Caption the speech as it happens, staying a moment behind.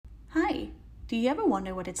Do you ever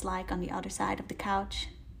wonder what it's like on the other side of the couch?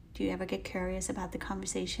 Do you ever get curious about the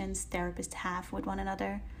conversations therapists have with one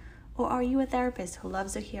another? Or are you a therapist who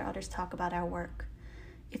loves to hear others talk about our work?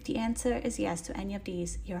 If the answer is yes to any of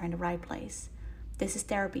these, you're in the right place. This is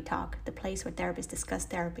Therapy Talk, the place where therapists discuss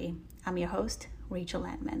therapy. I'm your host, Rachel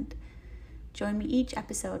Landman. Join me each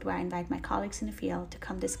episode where I invite my colleagues in the field to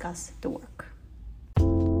come discuss the work.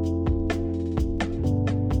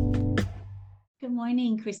 Good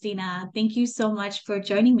morning, Christina. Thank you so much for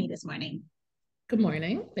joining me this morning. Good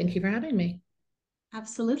morning. Thank you for having me.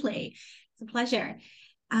 Absolutely. It's a pleasure.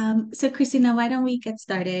 So, Christina, why don't we get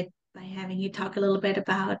started by having you talk a little bit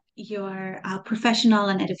about your professional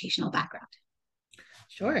and educational background?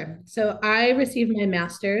 Sure. So I received my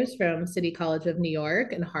master's from City College of New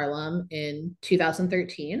York in Harlem in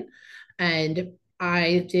 2013. And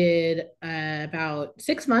I did about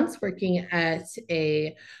 6 months working at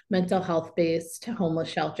a mental health based homeless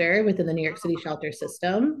shelter within the New York City shelter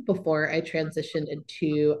system before I transitioned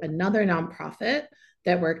into another nonprofit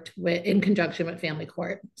that worked in conjunction with family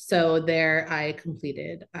court. So there I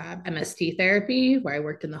completed MST therapy, where I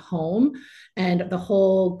worked in the home. And the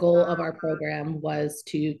whole goal of our program was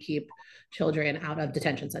to keep children out of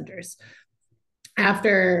detention centers.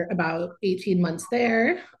 After about 18 months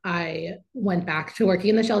there, I went back to working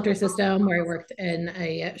in the shelter system, where I worked in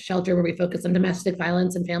a shelter where we focus on domestic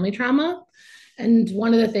violence and family trauma. And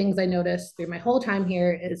one of the things I noticed through my whole time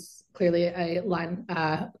here is clearly a line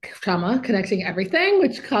trauma connecting everything,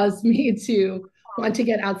 which caused me to want to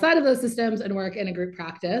get outside of those systems and work in a group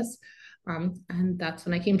practice. And that's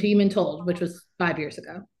when I came to Human Told, which was 5 years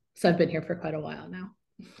ago. So I've been here for quite a while now.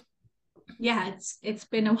 Yeah, it's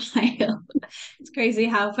been a while. It's crazy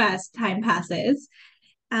how fast time passes.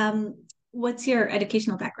 Um, what's your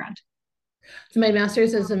educational background? So my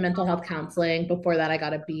master's is in mental health counseling. Before that, I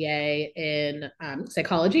got a BA in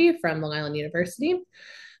psychology from Long Island University.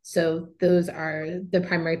 So those are the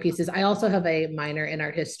primary pieces. I also have a minor in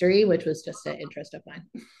art history, which was just an interest of mine.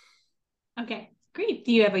 Okay, great.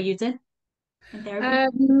 Do you ever use it in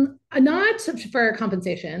therapy? Not for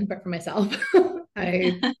compensation, but for myself.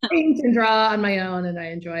 I paint and draw on my own, and I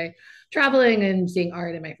enjoy traveling and seeing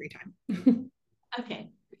art in my free time.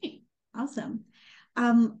 Okay, great. Awesome.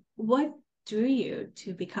 What drew you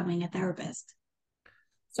to becoming a therapist?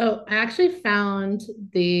 So I actually found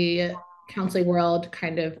the counseling world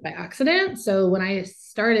kind of by accident. So when I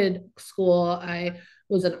started school, I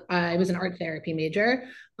was an art therapy major.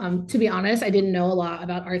 To be honest, I didn't know a lot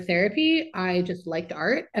about art therapy. I just liked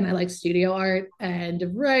art and I liked studio art. And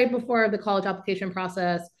right before the college application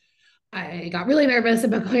process, I got really nervous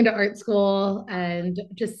about going to art school and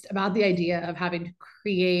just about the idea of having to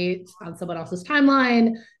create on someone else's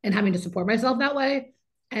timeline and having to support myself that way.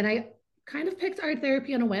 And I kind of picked art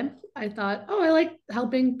therapy on a whim. I thought, oh, I like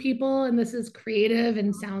helping people, and this is creative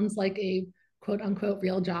and sounds like a quote unquote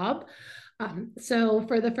real job. So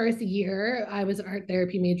for the first year, I was an art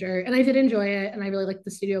therapy major and I did enjoy it. And I really liked the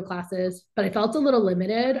studio classes, but I felt a little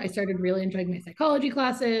limited. I started really enjoying my psychology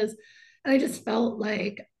classes. And I just felt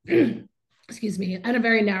like, excuse me, at a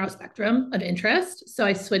very narrow spectrum of interest. So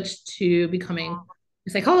I switched to becoming a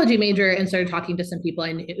psychology major and started talking to some people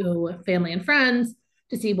I knew, family and friends,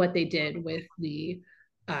 to see what they did with the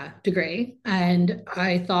degree. And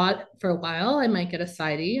I thought for a while I might get a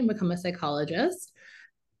PsyD and become a psychologist.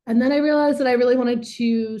 And then I realized that I really wanted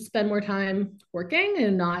to spend more time working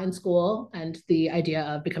and not in school. And the idea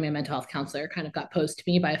of becoming a mental health counselor kind of got posed to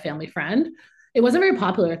me by a family friend. It wasn't very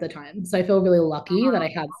popular at the time. So I feel really lucky that I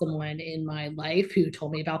had someone in my life who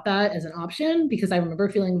told me about that as an option, because I remember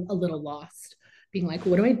feeling a little lost, being like,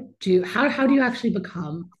 what do I do? How do you actually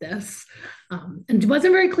become this? And it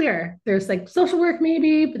wasn't very clear. There's like social work,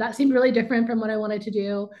 maybe, but that seemed really different from what I wanted to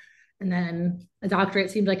do. And then a doctorate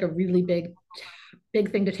seemed like a really big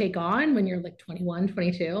thing to take on when you're like 21,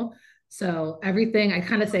 22. So everything I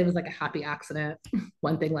kind of say was like a happy accident.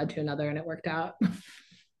 One thing led to another and it worked out.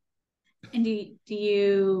 And do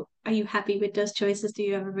you are you happy with those choices? Do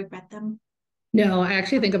you ever regret them? No, I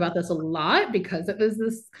actually think about this a lot because it was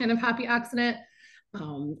this kind of happy accident.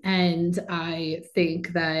 And I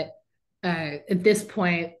think that at this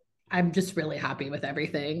point, I'm just really happy with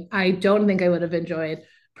everything. I don't think I would have enjoyed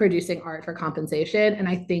producing art for compensation. And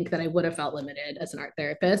I think that I would have felt limited as an art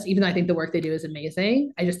therapist, even though I think the work they do is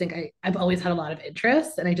amazing. I just think I've always had a lot of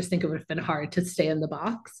interest, and I just think it would have been hard to stay in the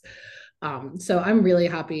box. So I'm really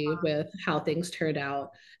happy with how things turned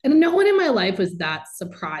out. And no one in my life was that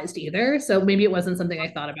surprised either. So maybe it wasn't something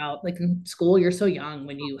I thought about. Like in school, you're so young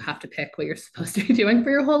when you have to pick what you're supposed to be doing for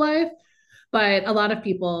your whole life. But a lot of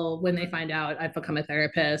people, when they find out I've become a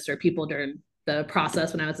therapist, or people during the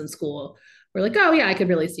process when I was in school, were like, oh yeah, I could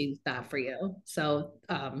really see that for you. So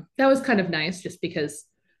that was kind of nice just because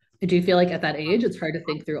I do feel like at that age, it's hard to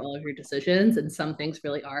think through all of your decisions, and some things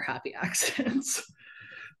really are happy accidents.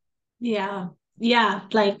 Yeah. Yeah.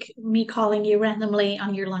 Like me calling you randomly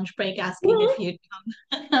on your lunch break asking if you'd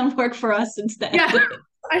come and work for us instead. Yeah,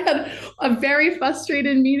 I had a very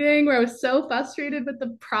frustrated meeting where I was so frustrated with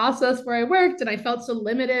the process where I worked, and I felt so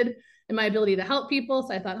limited in my ability to help people.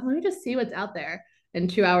 So I thought, oh, let me just see what's out there. And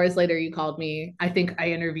 2 hours later, you called me. I think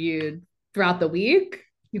I interviewed throughout the week.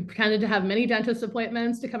 You pretended to have many dentist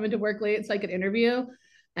appointments to come into work late so I could interview.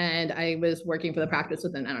 And I was working for the practice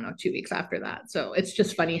within, I don't know, 2 weeks after that. So it's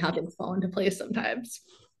just funny how things fall into place sometimes.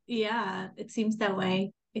 Yeah, it seems that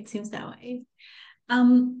way. It seems that way.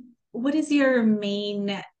 What is your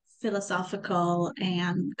main philosophical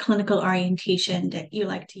and clinical orientation that you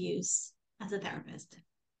like to use as a therapist?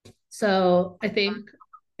 So I think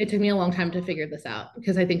it took me a long time to figure this out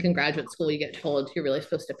because I think in graduate school you get told you're really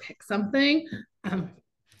supposed to pick something, um,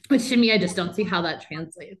 which to me I just don't see how that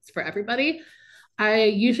translates for everybody. I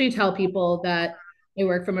usually tell people that I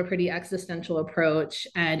work from a pretty existential approach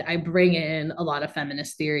and I bring in a lot of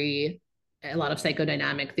feminist theory, a lot of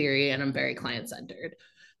psychodynamic theory, and I'm very client centered.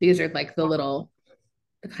 These are like the little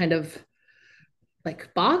kind of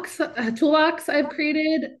like toolbox I've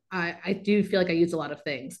created. I do feel like I use a lot of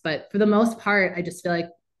things, but for the most part, I just feel like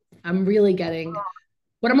I'm really getting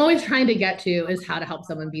what I'm always trying to get to is how to help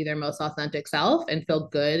someone be their most authentic self and feel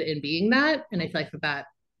good in being that. And I feel like that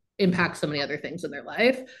impacts so many other things in their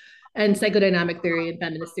life. And psychodynamic theory and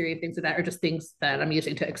feminist theory and things like that are just things that I'm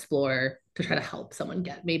using to explore to try to help someone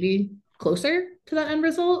get maybe closer to that end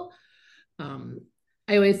result. Um,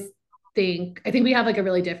 I always I think we have like a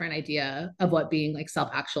really different idea of what being like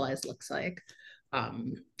self-actualized looks like.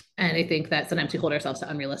 Um, and I think that sometimes we hold ourselves to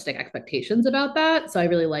unrealistic expectations about that. So I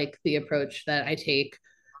really like the approach that I take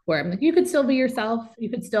where I'm like, you could still be yourself, you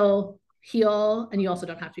could still heal, and you also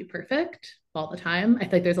don't have to be perfect all the time. I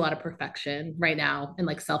feel like there's a lot of perfection right now in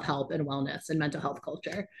like self-help and wellness and mental health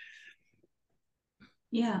culture.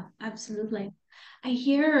 Yeah, absolutely. I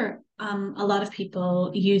hear a lot of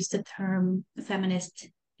people use the term feminist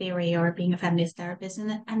theory or being a feminist therapist,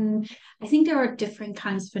 and I think there are different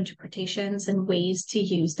kinds of interpretations and ways to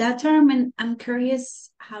use that term. And I'm curious,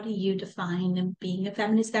 how do you define being a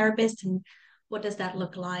feminist therapist, and what does that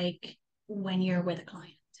look like when you're with a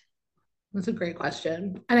client? That's a great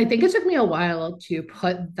question. And I think it took me a while to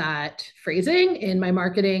put that phrasing in my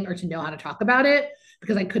marketing or to know how to talk about it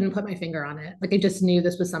because I couldn't put my finger on it. Like I just knew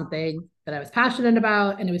this was something that I was passionate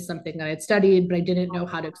about and it was something that I had studied, but I didn't know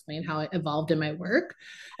how to explain how it evolved in my work.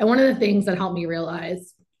 And one of the things that helped me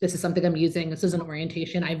realize this is something I'm using, this is an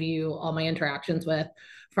orientation I view all my interactions with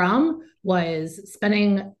from was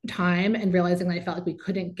spending time and realizing that I felt like we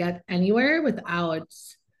couldn't get anywhere without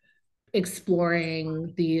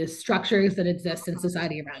exploring the structures that exist in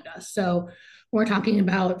society around us. So when we're talking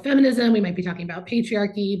about feminism, we might be talking about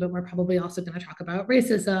patriarchy, but we're probably also going to talk about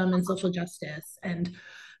racism and social justice. And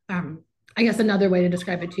I guess another way to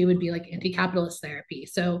describe it too would be like anti-capitalist therapy.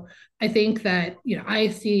 So I think that, you know, I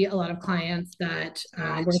see a lot of clients that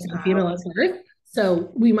work as a female at birth.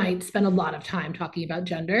 So we might spend a lot of time talking about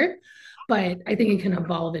gender, but I think it can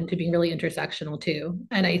evolve into being really intersectional too.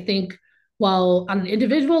 And I think while on an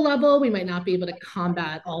individual level, we might not be able to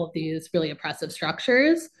combat all of these really oppressive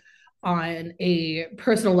structures, on a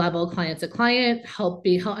personal level, client to client, help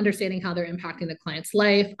understanding how they're impacting the client's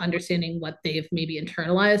life, understanding what they've maybe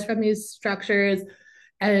internalized from these structures,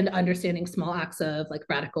 and understanding small acts of like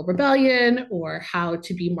radical rebellion or how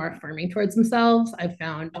to be more affirming towards themselves. I've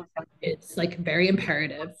found it's like very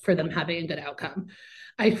imperative for them having a good outcome.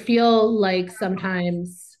 I feel like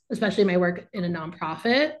sometimes, especially my work in a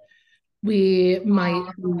nonprofit, we might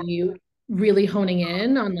be really honing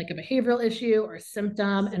in on like a behavioral issue or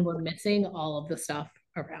symptom and we're missing all of the stuff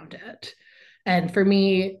around it. And for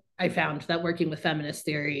me, I found that working with feminist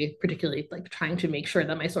theory, particularly like trying to make sure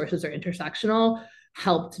that my sources are intersectional,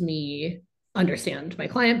 helped me understand my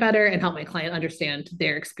client better and help my client understand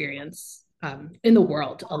their experience in the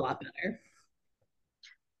world a lot better.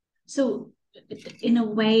 So, in a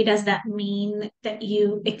way, does that mean that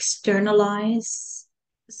you externalize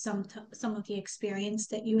some of the experience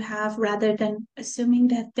that you have rather than assuming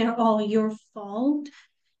that they're all your fault?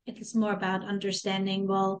 It is more about understanding,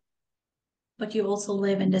 well, but you also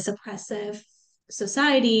live in this oppressive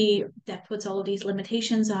society that puts all of these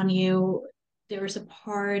limitations on you. There's a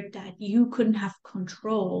part that you couldn't have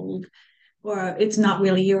controlled, or it's not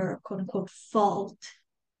really your quote unquote fault.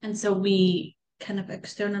 And so we kind of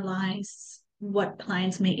externalize what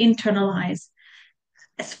clients may internalize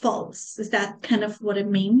as false. Is that kind of what it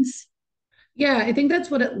means? Yeah, I think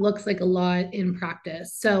that's what it looks like a lot in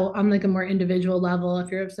practice. So on like a more individual level,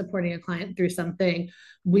 if you're supporting a client through something,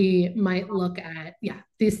 we might look at, yeah,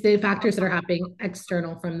 these the factors that are happening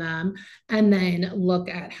external from them, and then look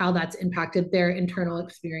at how that's impacted their internal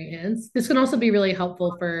experience. This can also be really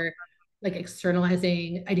helpful for like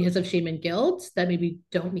externalizing ideas of shame and guilt that maybe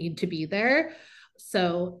don't need to be there.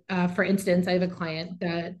 So, for instance, I have a client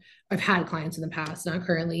that I've had clients in the past, not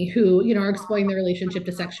currently, who, are exploring their relationship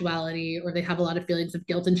to sexuality, or they have a lot of feelings of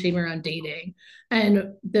guilt and shame around dating.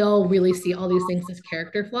 And they'll really see all these things as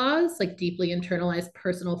character flaws, like deeply internalized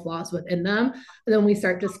personal flaws within them. And then we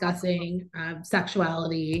start discussing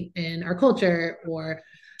sexuality in our culture, or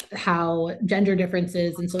how gender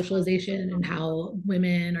differences in socialization and how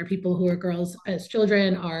women or people who are girls as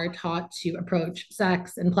children are taught to approach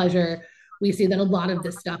sex and pleasure. We see that a lot of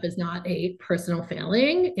this stuff is not a personal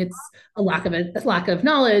failing. It's a lack of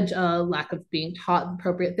knowledge, a lack of being taught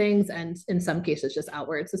appropriate things, and in some cases, just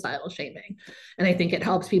outward societal shaming. And I think it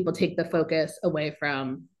helps people take the focus away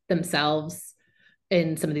from themselves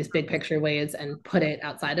in some of these big picture ways and put it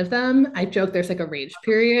outside of them. I joke there's like a rage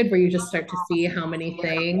period where you just start to see how many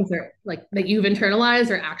things are like that you've internalized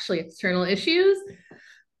are actually external issues.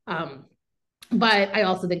 Um, but I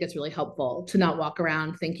also think it's really helpful to not walk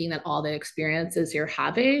around thinking that all the experiences you're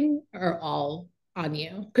having are all on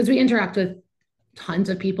you, because we interact with tons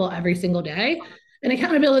of people every single day, and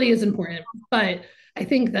accountability is important. But I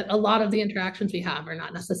think that a lot of the interactions we have are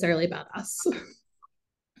not necessarily about us.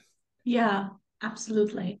 Yeah,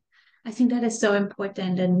 absolutely. I think that is so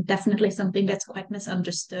important and definitely something that's quite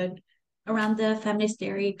misunderstood around the feminist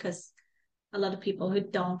theory because a lot of people who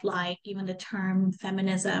don't like even the term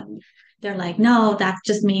feminism, they're like, no, that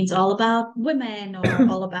just means all about women or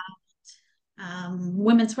all about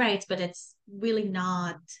women's rights, but it's really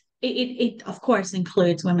not. It of course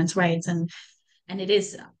includes women's rights and it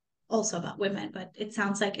is also about women, but it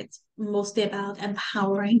sounds like it's mostly about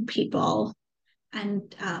empowering people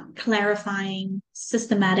and clarifying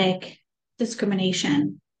systematic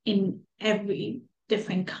discrimination in every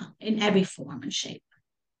in every form and shape.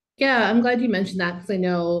 Yeah, I'm glad you mentioned that, because I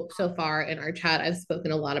know so far in our chat, I've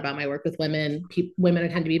spoken a lot about my work with women. Women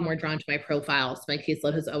tend to be more drawn to my profile. So my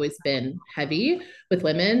caseload has always been heavy with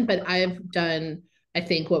women, but I've done, I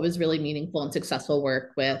think, what was really meaningful and successful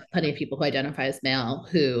work with plenty of people who identify as male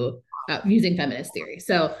who using feminist theory.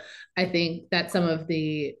 So I think that some of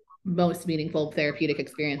the most meaningful therapeutic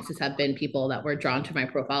experiences have been people that were drawn to my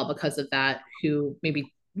profile because of that, who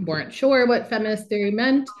maybe weren't sure what feminist theory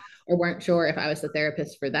meant or weren't sure if I was the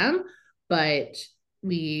therapist for them. But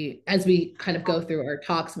as we kind of go through our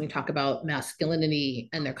talks and we talk about masculinity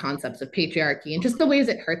and their concepts of patriarchy and just the ways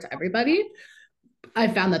it hurts everybody, I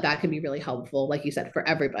found that that can be really helpful, like you said, for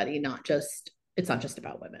everybody, it's not just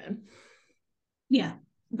about women. Yeah,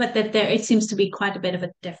 but that there it seems to be quite a bit of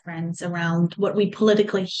a difference around what we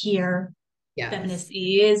politically hear Yes. feminist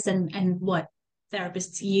is and what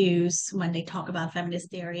therapists use when they talk about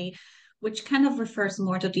feminist theory, which kind of refers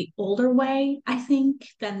more to the older way, I think,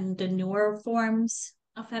 than the newer forms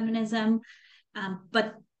of feminism.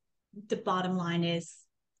 But the bottom line is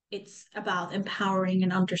it's about empowering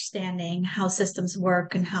and understanding how systems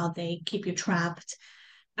work and how they keep you trapped.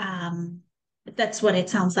 Um, that's what it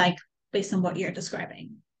sounds like based on what you're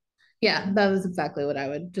describing. Yeah, that was exactly what I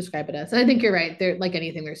would describe it as. And I think you're right. There, like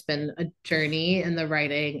anything, there's been a journey in the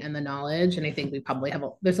writing and the knowledge. And I think there's probably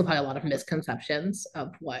a lot of misconceptions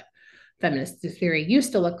of what feminist theory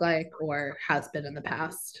used to look like or has been in the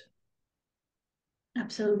past.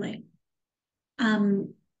 Absolutely.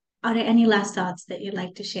 Um, are there any last thoughts that you'd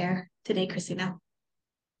like to share today, Christina?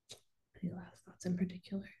 Any last thoughts in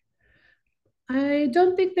particular? I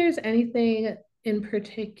don't think there's anything in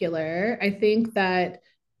particular. I think that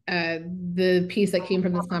the piece that came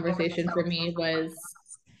from this conversation for me was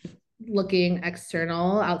looking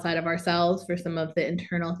external outside of ourselves for some of the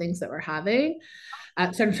internal things that we're having,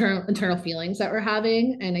 internal feelings that we're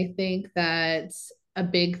having. And I think that a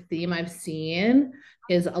big theme I've seen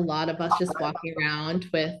is a lot of us just walking around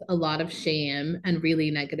with a lot of shame and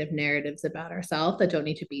really negative narratives about ourselves that don't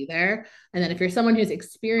need to be there. And then if you're someone who's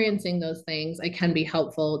experiencing those things, it can be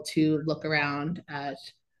helpful to look around at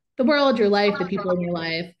the world, your life, the people in your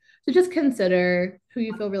life, to just consider who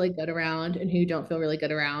you feel really good around and who you don't feel really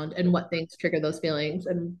good around, and what things trigger those feelings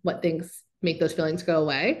and what things make those feelings go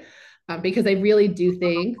away. Because I really do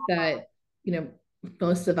think that, you know,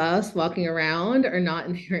 most of us walking around are not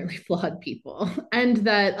inherently flawed people, and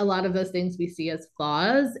that a lot of those things we see as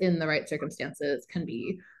flaws in the right circumstances can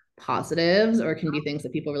be positives or can be things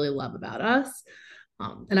that people really love about us.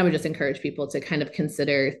 And I would just encourage people to kind of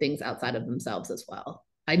consider things outside of themselves as well.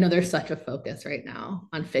 I know there's such a focus right now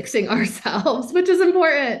on fixing ourselves, which is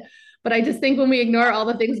important. But I just think when we ignore all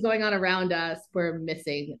the things going on around us, we're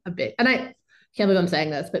missing a bit. And I can't believe I'm saying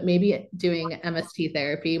this, but maybe doing MST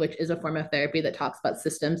therapy, which is a form of therapy that talks about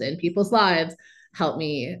systems in people's lives, helped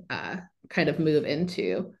me kind of move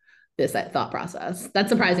into this thought process. That's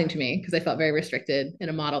surprising to me because I felt very restricted in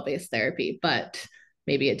a model-based therapy, but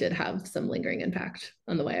maybe it did have some lingering impact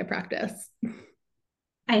on the way I practice.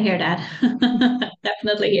 I hear that.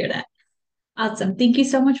 Definitely hear that. Awesome. Thank you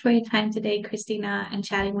so much for your time today, Christina, and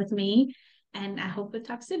chatting with me. And I hope we'll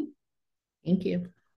talk soon. Thank you.